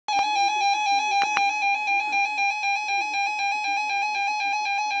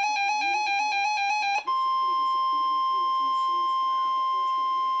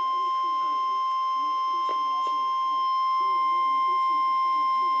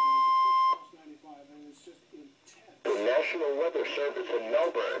National Weather Service in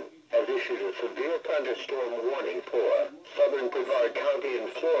Melbourne has issued a severe thunderstorm warning for southern Brevard County in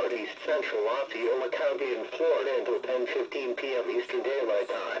Florida, east central Osceola County in Florida until 10:15 p.m. Eastern Daylight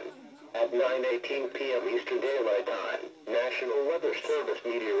Time. At 9:18 p.m. Eastern Daylight Time, National Weather Service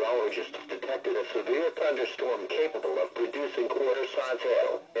meteorologists detected a severe thunderstorm capable of producing quarter-size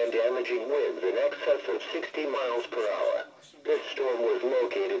hail and damaging winds in excess of 60 miles per hour. This storm was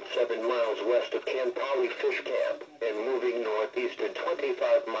located 7 miles west of Kampali Fish Camp and moving northeast at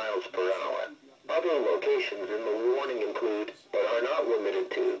 25 miles per hour. Other locations in the warning include, but are not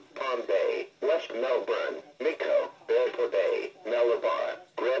limited to, Palm Bay, West Melbourne, Miko, Brevard Bay, Malabar,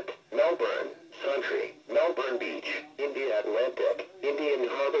 Brett, Melbourne, Sundry, Melbourne Beach, India Atlantic, Indian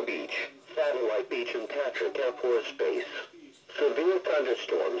Harbour Beach, Satellite Beach and Patrick Air Force Base. Severe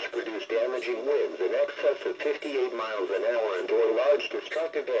thunderstorms produce damaging winds in excess of 58 miles an hour and/or large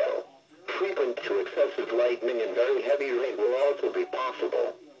destructive hail. Frequent to excessive lightning and very heavy rain will also be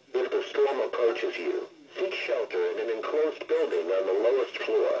possible. If the storm approaches you, seek shelter in an enclosed building on the lowest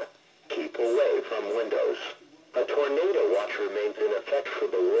floor. Keep away from windows. A tornado watch remains in effect for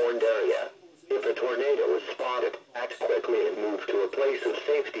the warned area. If a tornado is spotted, act quickly and move to a place of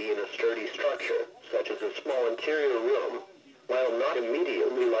safety in a sturdy structure, such as a small interior room. While not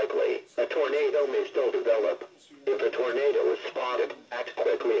immediately likely, a tornado may still develop. If a tornado is spotted, act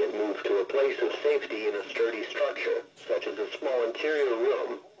quickly and move to a place of safety in a sturdy structure, such as a small interior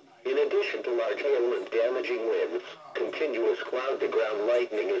room. In addition to large hail and damaging winds, continuous cloud-to-ground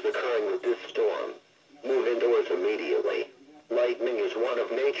lightning is occurring with this storm. Move indoors immediately. Lightning is one of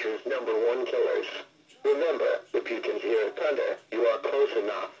nature's #1 killers. Remember, if you can hear thunder, you are close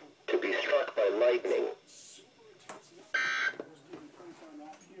enough to be struck by lightning.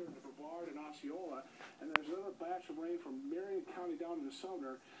 Here in Brevard and Osceola, and there's another batch of rain from Marion County down into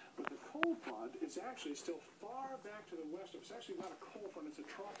Sumner, but the cold front is actually still far back to the west. It's actually not a cold front, it's a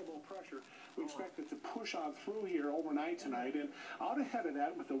tropical pressure. We expect it to push on through here overnight tonight, and out ahead of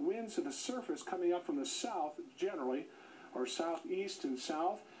that, with the winds to the surface coming up from the south generally, or southeast and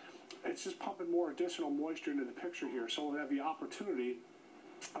south, it's just pumping more additional moisture into the picture here, so we'll have the opportunity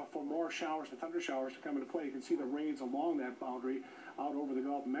for more showers and thunder showers to come into play. You can see the rains along that boundary out over the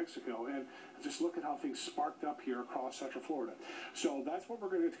Gulf of Mexico, and just look at how things sparked up here across Central Florida. So that's what we're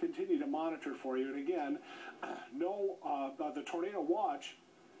going to continue to monitor for you. And again, the tornado watch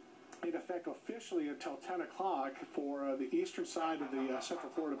in effect officially until 10 o'clock for the eastern side of the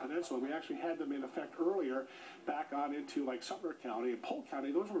Central Florida Peninsula. We actually had them in effect earlier back on into like Sumner County and Polk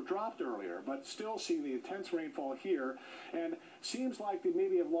County. Those were dropped earlier, but still seeing the intense rainfall here, and seems like they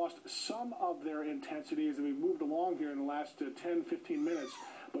maybe have lost some of their intensity as we moved along here in the last 10-15 minutes,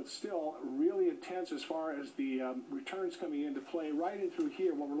 but still really intense as far as the returns coming into play. Right in through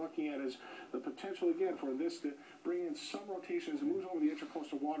here, what we're looking at is the potential again for this to bring in some rotations and moves over the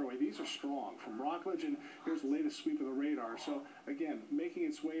intercoastal waterway. These are strong from Rockledge, and here's the latest sweep of the radar. So again, making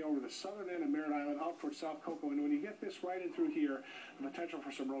its way over the southern end of Merritt Island out towards South Cocoa, and when you get this right in through here, the potential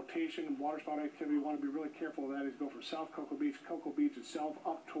for some rotation and waterspout activity, you want to be really careful of that as you go from South Cocoa Beach itself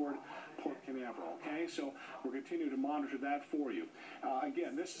up toward Port Canaveral. Okay, so we'll continue to monitor that for you.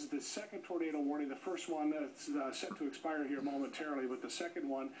 Again, this is the second tornado warning. The first one is set to expire here momentarily, but the second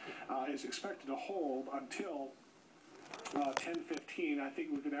one is expected to hold until 10:15. I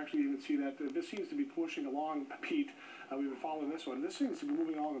think we could actually even see that this seems to be pushing along, Pete. We've been following this one. This seems to be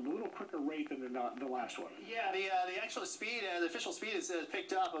moving along at a little quicker rate than the last one. Yeah, the actual speed, the official speed is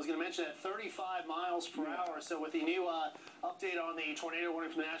picked up. I was going to mention at 35 miles per hour. So with the new update on the tornado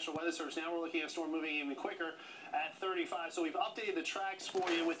warning from the National Weather Service, now we're looking at a storm moving even quicker at 35. So we've updated the tracks for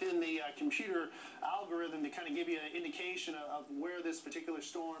you within the computer algorithm to kind of give you an indication of where this particular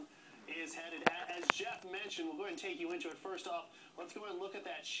storm is headed. As Jeff mentioned, we'll go ahead and take you into it. First off, let's go ahead and look at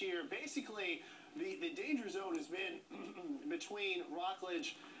that shear. Basically, the danger zone has been between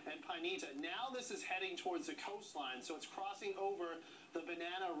Rockledge and Pineta. Now this is heading towards the coastline, so it's crossing over the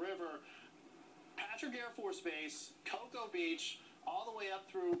Banana River, Patrick Air Force Base, Cocoa Beach, all the way up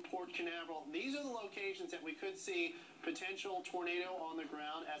through Port Canaveral. These are the locations that we could see potential tornado on the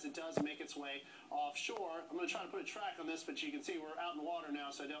ground as it does make its way offshore. I'm going to try to put a track on this, but you can see we're out in the water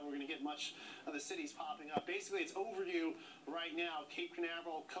now, so I doubt we're going to get much of the cities popping up. Basically, it's overdue right now, Cape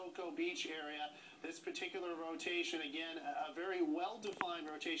Canaveral, Cocoa Beach area. This particular rotation, again, a very well-defined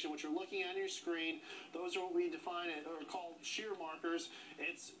rotation, which you're looking at on your screen. Those are what we define or call shear markers.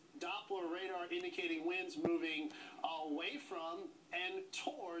 It's Doppler radar indicating winds moving a away from and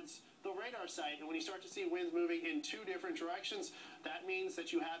towards the radar site. And when you start to see winds moving in two different directions, that means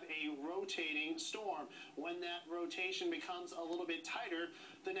that you have a rotating storm. When that rotation becomes a little bit tighter,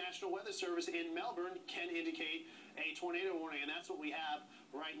 the National Weather Service in Melbourne can indicate a tornado warning, and that's what we have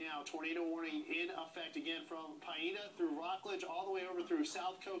right now. Tornado warning in effect again from Paita through Rockledge all the way over through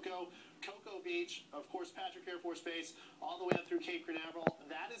South Cocoa, Cocoa Beach, of course Patrick Air Force Base, all the way up through Cape Canaveral.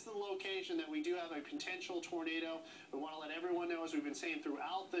 That is the location that we do have a potential tornado. We want to let everyone know, as we've been saying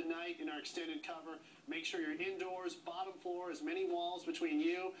throughout the night in our extended cover, make sure you're indoors, bottom floor, as many walls between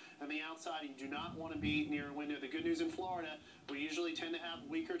you and the outside. You do not want to be near a window. The good news in Florida, we usually tend to have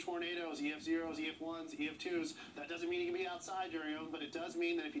weaker tornadoes, EF0s, EF1s, EF2s. That doesn't mean you can be outside during them, but it does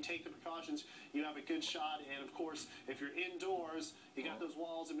mean that if you take the precautions, you have a good shot. And of course, if you're indoors, you got those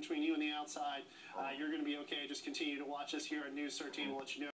walls in between you and the outside, you're going to be okay. Just continue to watch us here on News 13. We'll let you know.